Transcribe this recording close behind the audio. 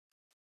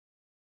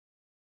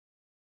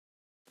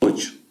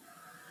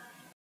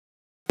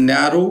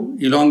narrow,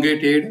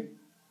 elongated,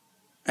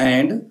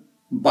 and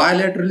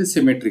bilaterally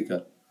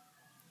symmetrical,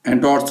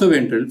 and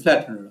dorsoventral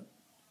flattened.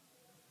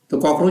 The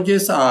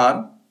cockroaches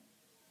are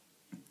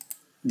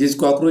these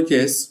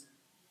cockroaches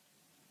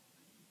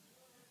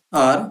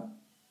are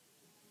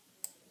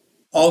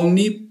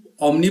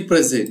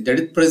omnipresent, that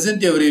is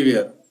present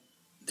everywhere,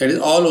 that is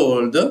all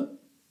over the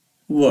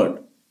world,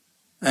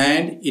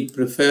 and it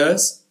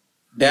prefers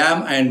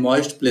damp and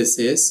moist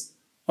places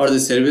or the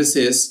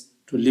surfaces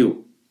to live.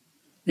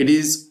 It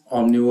is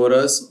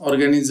omnivorous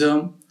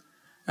organism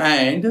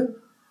and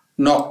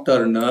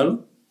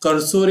nocturnal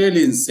cursorial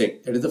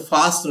insect, that is the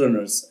fast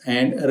runners,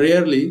 and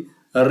rarely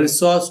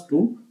resorts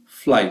to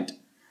flight.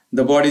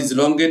 The body is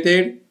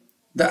elongated.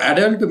 The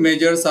adult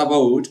measures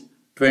about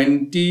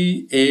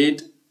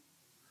 28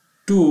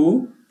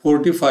 to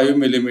 44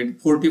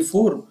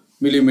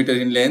 millimeter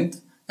in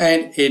length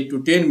and 8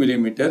 to 10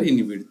 millimeter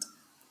in width.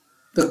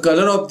 The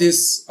color of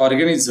this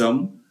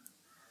organism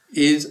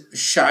is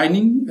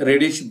shining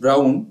reddish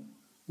brown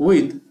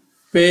with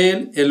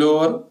pale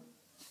yellow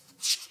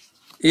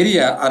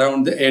area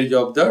around the edge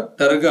of the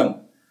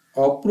tergum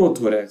of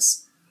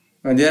prothorax,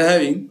 and they are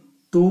having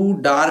two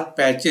dark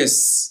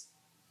patches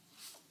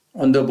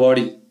on the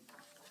body.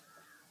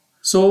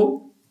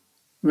 So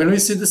when we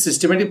see the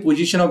systematic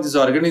position of this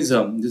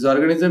organism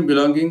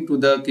belonging to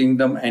the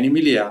kingdom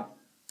Animalia,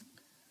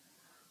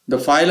 the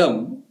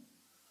phylum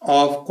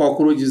of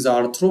cockroach is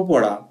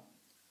Arthropoda,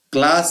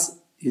 class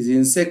is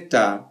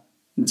Insecta,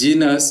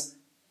 genus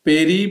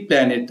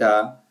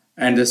Periplaneta,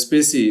 and the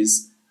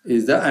species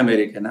is the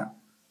Americana.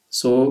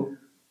 So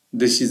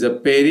this is a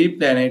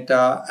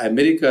Periplaneta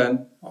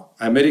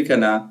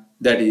Americana,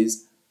 that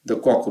is the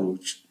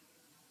cockroach.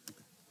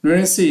 When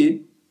you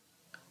see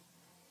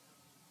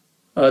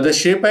the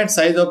shape and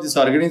size of this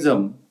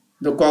organism,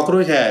 the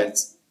cockroach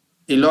has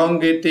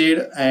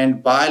elongated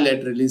and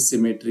bilaterally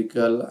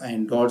symmetrical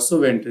and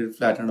dorsoventral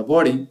flattened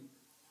body.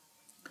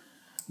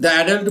 The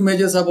adult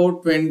measures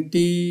about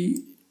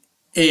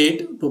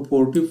 28 to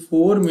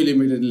 44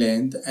 millimeter in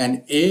length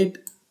and 8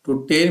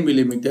 to 10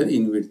 millimeter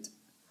in width.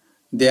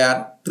 They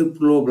are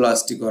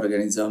triploblastic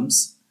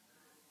organisms,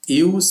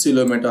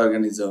 eucoelomate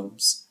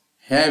organisms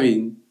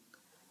having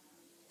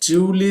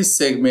truly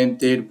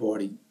segmented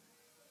body,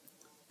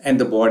 and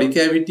the body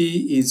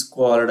cavity is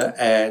called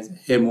as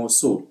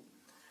hemosole,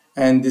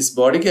 and this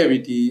body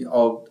cavity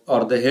or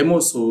the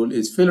hemosole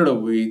is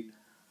filled with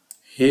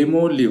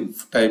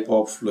hemolymph type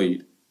of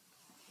fluid.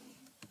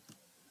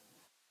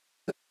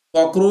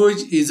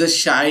 Cockroach is a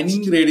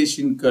shining reddish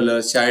in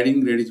color,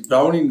 shining reddish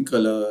brown in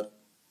color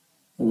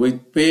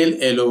with pale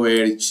yellow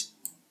edge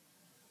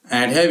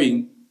and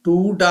having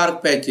two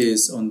dark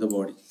patches on the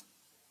body.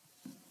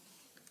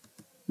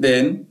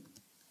 Then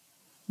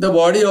the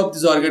body of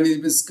this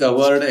organism is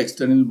covered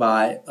externally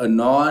by a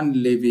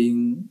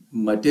non-living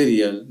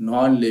material,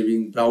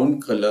 non-living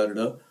brown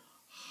colored,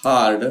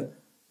 hard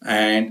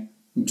and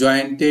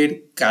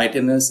jointed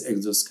chitinous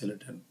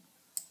exoskeleton.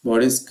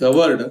 Body is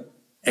covered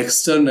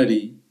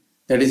externally,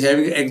 that is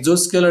having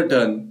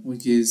exoskeleton,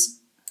 which is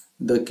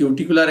the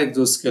cuticular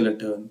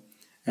exoskeleton,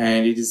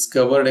 and it is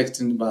covered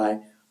externally by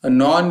a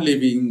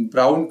non-living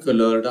brown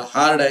colored,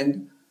 hard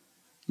and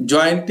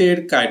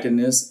jointed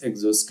chitinous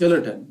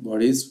exoskeleton.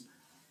 Body is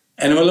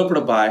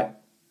enveloped by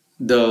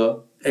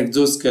the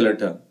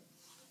exoskeleton.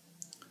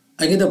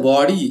 Again, the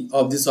body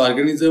of this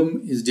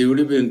organism is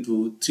divided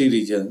into three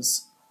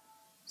regions.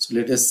 So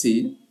let us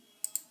see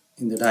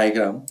in the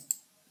diagram.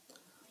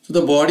 So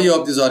the body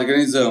of this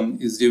organism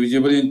is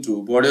divisible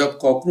into, body of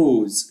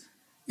cockroach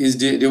is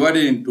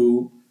divided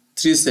into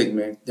three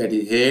segments, that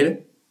is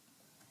head,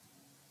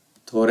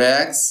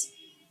 thorax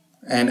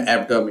and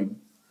abdomen.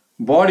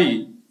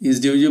 Body is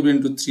divisible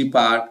into three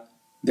parts,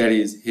 that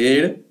is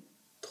head,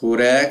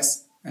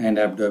 thorax and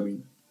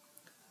abdomen.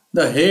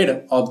 The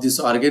head of this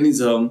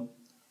organism,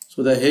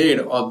 so the head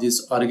of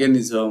this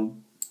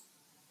organism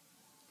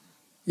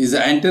is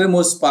the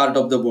antermost part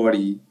of the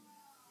body,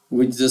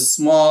 which is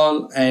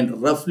small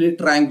and roughly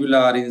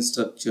triangular in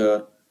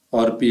structure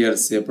or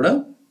pear-shaped,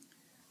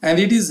 and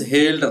it is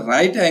held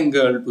right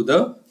angle to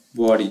the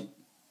body,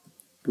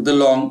 to the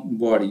long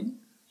body.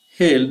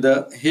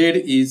 The head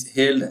is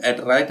held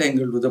at right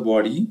angle to the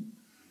body,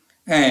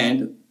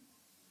 and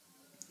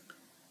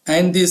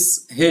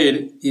this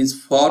head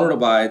is formed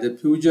by the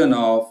fusion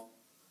of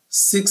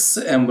 6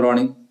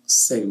 embryonic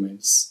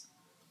segments.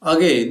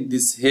 Again,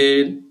 this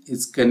head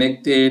is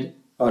connected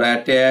or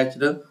attached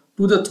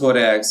to the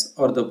thorax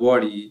or the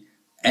body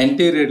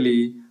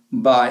anteriorly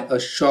by a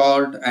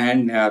short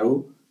and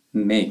narrow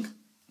neck,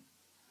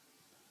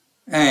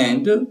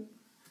 and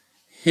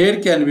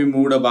head can be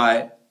moved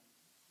by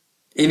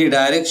any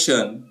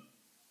direction,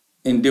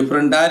 in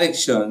different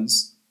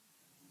directions,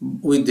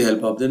 with the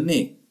help of the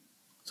neck.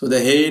 So the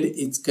head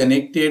is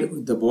connected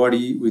with the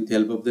body with the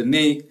help of the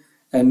neck,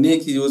 and neck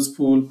is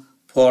useful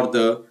for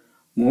the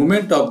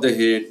movement of the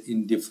head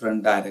in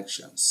different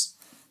directions.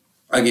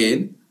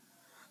 Again,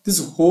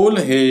 this whole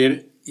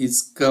head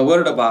is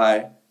covered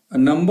by a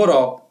number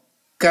of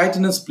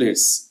chitinous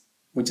plates,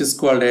 which is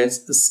called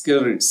as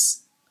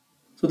sclerids.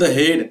 So the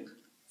head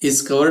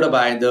is covered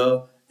by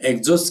the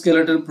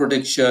exoskeleton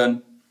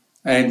protection,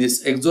 and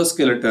this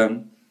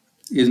exoskeleton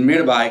is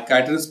made by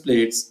chitinous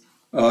plates,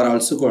 or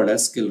also called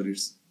as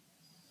sclerites,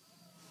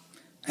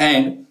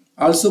 and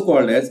also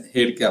called as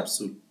head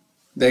capsule.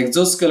 The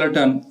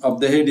exoskeleton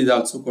of the head is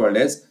also called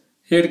as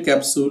head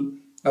capsule,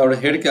 or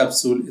head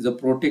capsule is a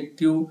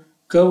protective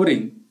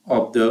covering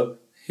of the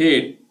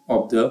head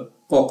of the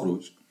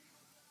cockroach.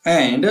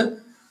 And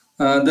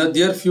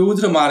their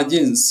fused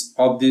margins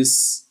of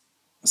these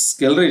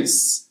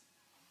sclerites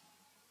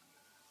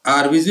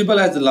are visible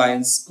as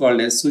lines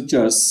called as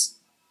sutures.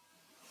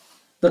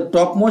 The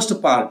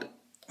topmost part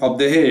of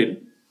the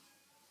head,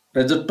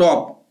 at the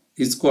top,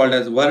 is called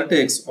as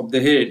vertex of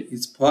the head,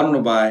 is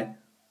formed by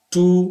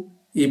two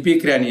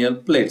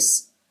epicranial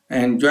plates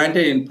and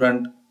jointed in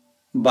front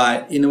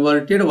by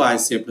inverted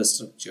Y-shaped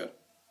structure.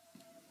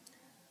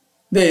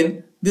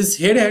 Then this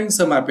head having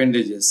some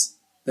appendages.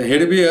 The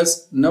head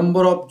bears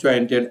number of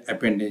jointed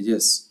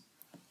appendages.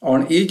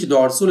 On each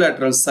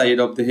dorsolateral side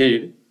of the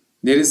head,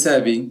 there is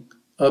having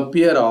a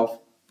pair of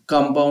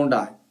compound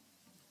eye.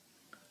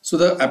 So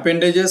the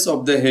appendages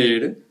of the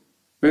head,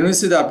 when we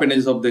see the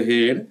appendages of the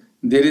head,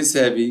 there is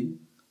having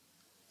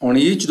on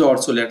each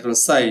dorsolateral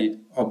side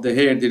of the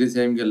head, there is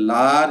having a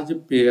large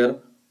pair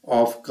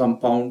of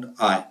compound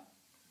eye.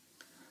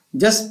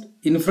 Just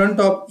in front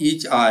of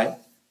each eye,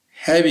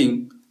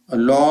 having a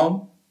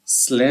long,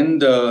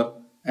 slender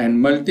and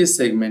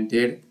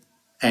multi-segmented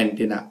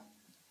antenna.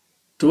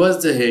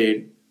 Towards the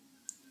head,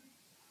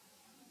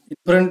 in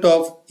front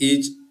of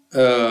each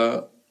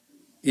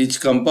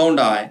compound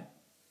eye,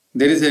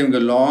 there is having a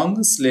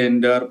long,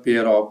 slender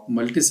pair of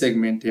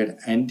multi-segmented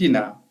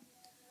antenna,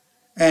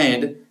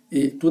 and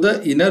to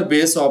the inner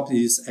base of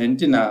this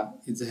antenna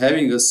is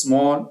having a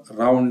small,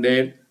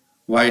 rounded,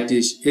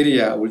 whitish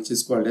area which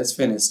is called as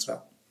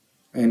fenestra,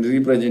 and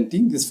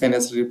representing this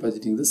fenestra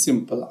representing the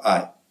simple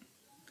eye.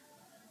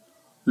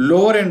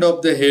 Lower end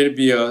of the head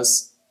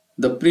bears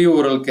the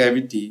preoral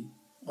cavity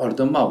or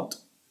the mouth.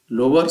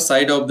 Lower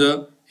side of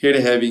the head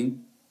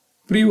having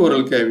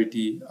preoral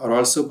cavity or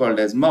also called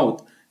as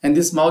mouth, and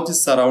this mouth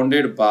is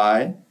surrounded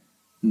by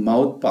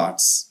mouth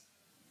parts.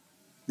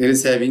 There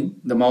is having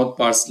the mouth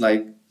parts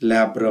like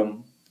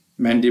labrum,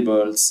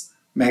 mandibles,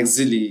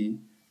 maxillae,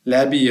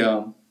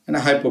 labium and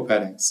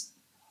hypopharynx.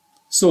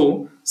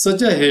 So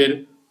such a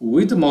head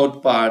with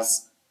mouth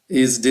parts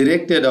is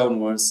directed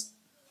downwards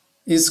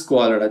is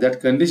called, that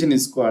condition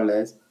is called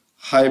as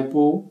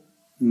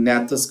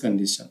hypognathous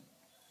condition.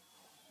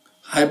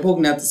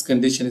 Hypognathous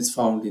condition is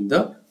found in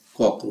the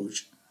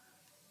cockroach.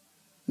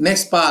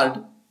 Next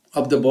part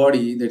of the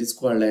body, that is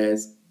called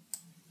as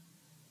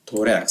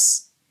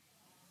thorax.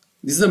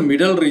 This is the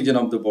middle region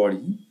of the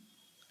body,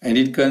 and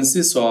it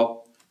consists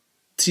of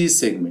three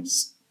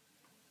segments.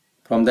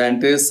 From the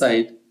anterior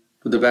side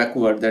to the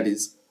backward, that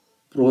is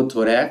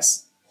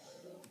prothorax.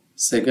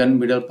 Second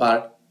middle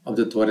part of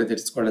the thorax, that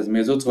is called as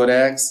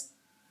mesothorax.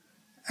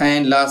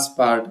 And last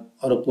part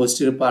or a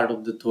posterior part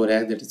of the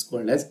thorax, that is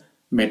called as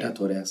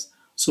metathorax.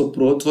 So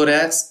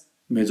prothorax,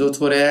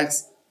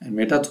 mesothorax and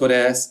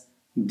metathorax,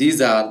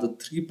 these are the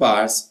three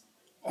parts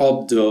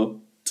of the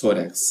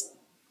thorax.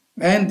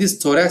 And this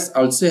thorax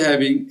also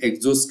having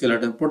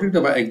exoskeleton,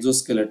 protected by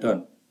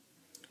exoskeleton.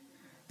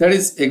 That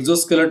is,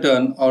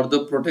 exoskeleton or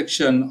the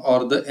protection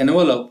or the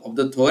envelope of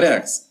the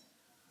thorax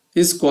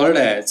is called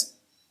as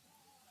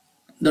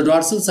the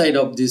dorsal side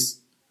of this,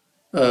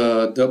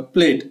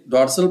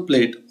 dorsal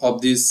plate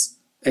of this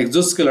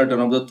exoskeleton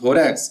of the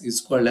thorax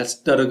is called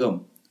as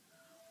tergum.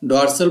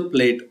 Dorsal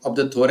plate of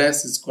the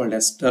thorax is called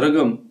as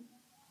tergum,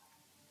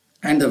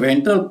 and the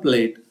ventral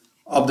plate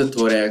of the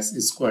thorax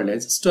is called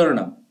as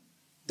sternum.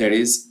 That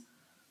is,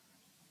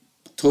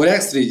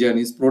 thorax region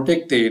is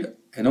protected,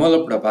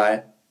 enveloped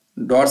by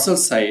dorsal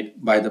side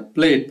by the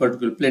plate,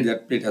 particular plate,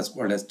 that plate has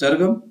called as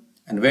tergum,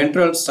 and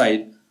ventral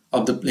side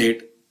of the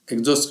plate,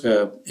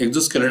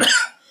 exoskeleton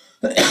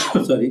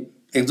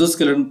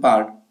exoskeleton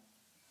part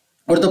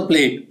or the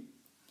plate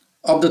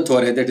of the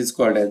thorax, that is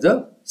called as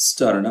the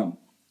sternum.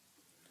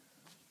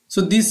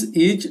 So this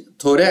each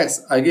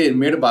thorax again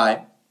made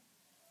by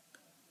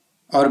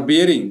or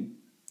bearing,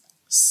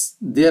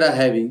 they are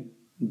having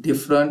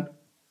different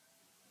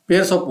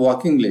pairs of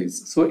walking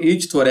legs. So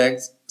each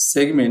thorax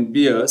segment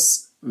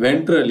bears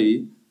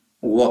ventrally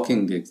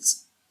walking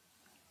legs,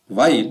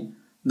 while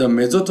the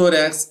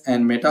mesothorax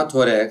and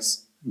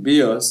metathorax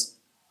bears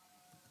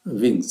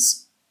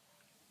wings.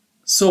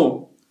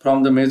 So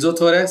from the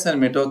mesothorax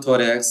and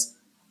metathorax,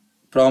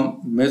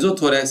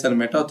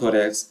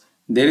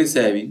 there is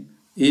having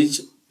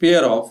each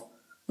pair of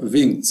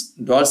wings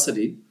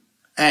dorsally,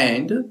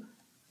 and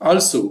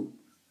also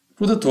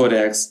to the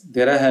thorax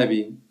there are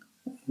having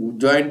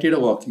jointed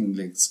walking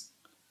legs.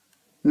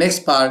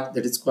 Next part,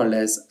 that is called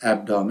as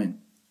abdomen.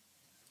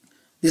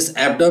 This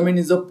abdomen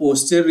is a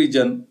posterior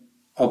region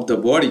of the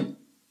body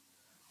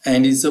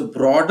and is a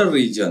broader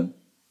region,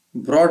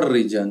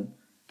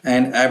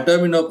 and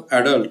abdomen of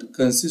adult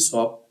consists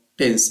of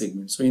 10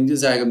 segments. So in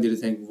this diagram there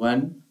is like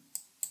 1,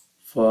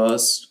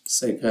 1st,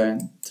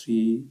 2nd,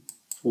 3,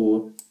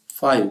 4,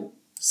 5,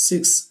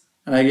 6,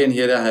 and again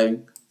here I have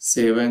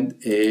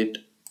 7th, 8th,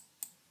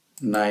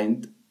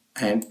 9th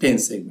and 10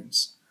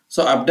 segments.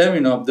 So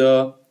abdomen of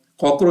the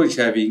cockroach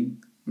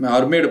having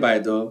or made by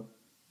the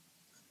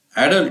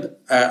adult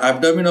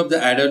abdomen of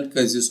the adult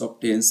consists of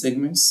 10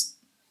 segments,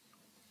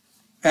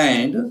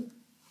 and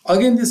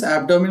again this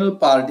abdominal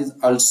part is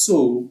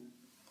also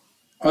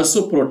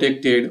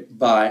protected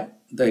by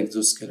the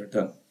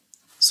exoskeleton.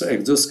 So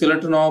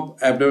exoskeleton of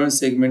abdomen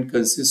segment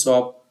consists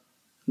of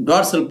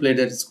dorsal plate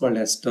that is called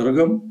as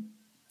tergum,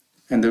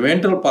 and the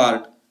ventral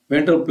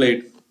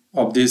plate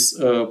of this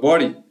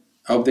body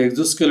of the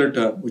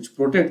exoskeleton which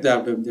protect the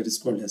abdomen, that is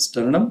called as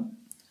sternum.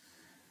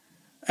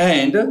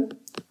 And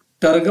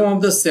tergum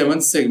of the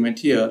seventh segment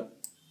here,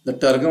 the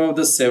tergum of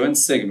the seventh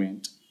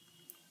segment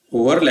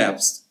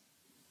overlaps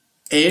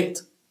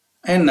 8th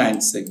and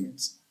 9th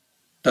segments.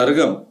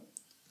 Tergum,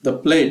 the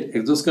plate,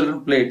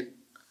 exoskeleton plate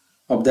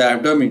of the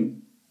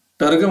abdomen,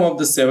 tergum of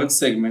the 7th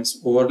segments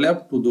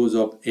overlap to those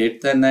of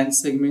 8th and 9th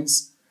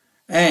segments,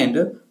 and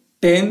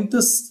 10th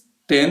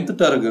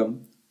tergum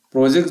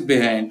projects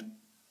behind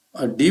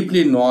a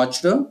deeply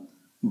notched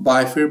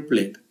bifid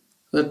plate.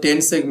 The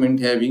 10th segment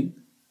having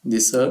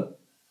this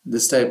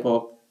type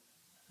of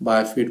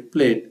bifid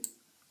plate,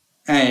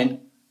 and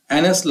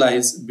anus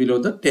lies below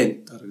the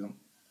 10th tergum.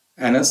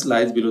 Anus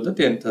lies below the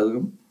 10th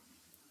tergum.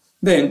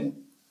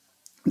 Then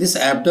this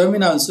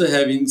abdomen also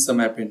having some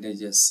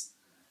appendages,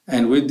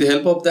 and with the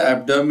help of the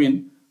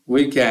abdomen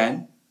we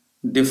can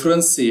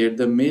differentiate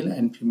the male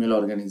and female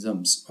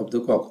organisms of the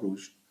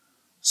cockroach.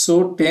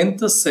 So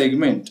 10th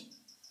segment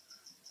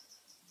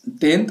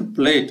in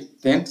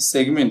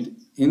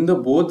the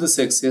both the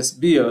sexes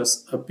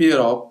bears a pair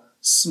of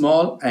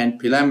small and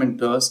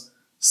filamentous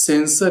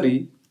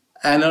sensory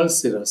anal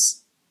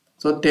cirrus.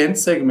 So 10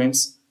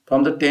 segments,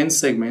 from the 10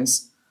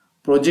 segments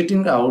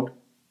projecting out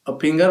a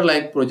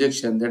finger-like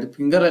projection, that is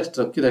finger-like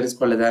structure, that is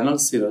called as anal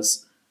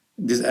cirrus.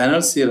 These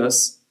anal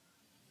cirrus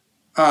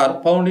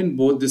are found in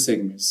both the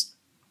segments.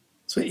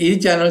 So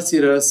each anal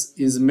cirrus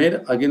is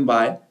made again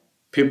by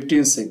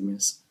 15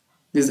 segments.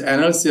 This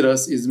anal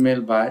cirrus is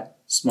made by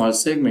small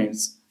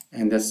segments,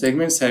 and the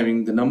segments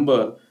having the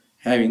number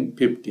having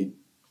 15.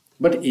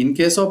 But in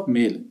case of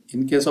male,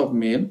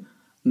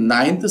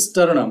 9th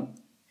sternum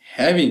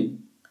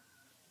having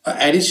an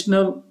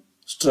additional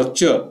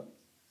structure.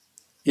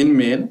 In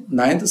male,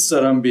 9th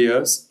sternum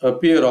bears a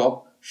pair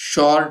of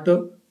short,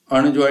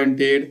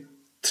 unjointed,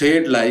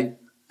 thread-like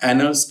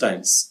anal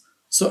styles.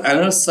 So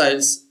anal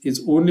styles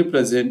is only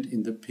present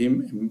in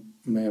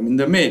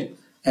the male.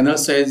 Anal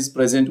styles is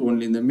present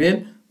only in the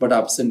male but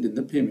absent in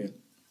the female.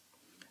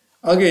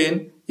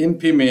 Again, in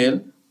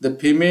female, the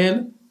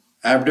female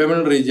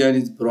abdominal region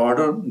is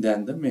broader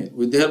than the male.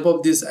 With the help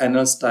of this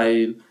anal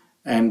style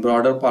and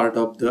broader part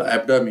of the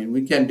abdomen,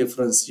 we can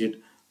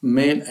differentiate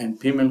male and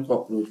female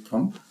cockroach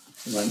from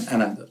one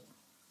another.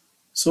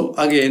 So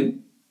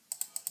again,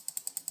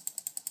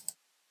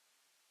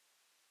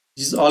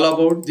 this is all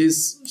about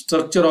this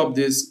structure of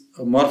this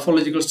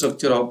morphological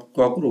structure of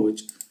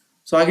cockroach.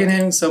 So again,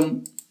 having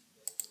some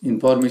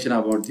information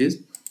about this.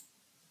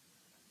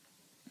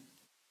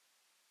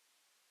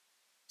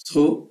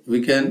 So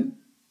we can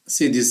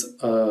see this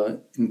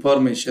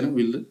information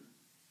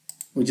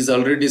which is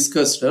already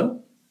discussed.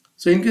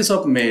 So in case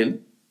of male,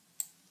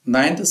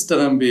 9th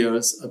sternum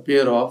bears a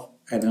pair of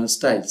anal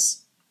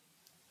styles.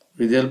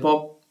 With the help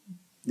of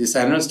this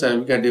anal style,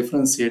 we can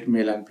differentiate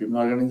male and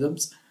female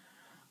organisms.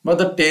 But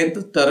the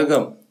 10th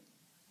tergum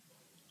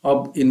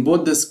in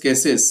both the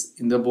cases,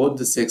 both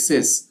the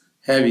sexes,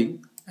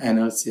 having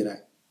anal cirri.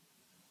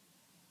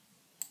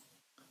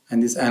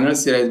 And this anal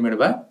cirri is made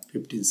by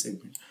 15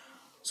 segments.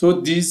 So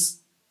this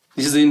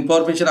is the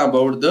information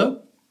about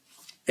the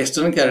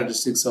external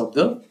characteristics of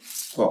the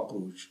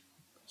cockroach.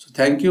 So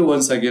thank you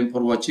once again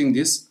for watching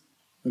this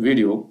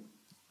video.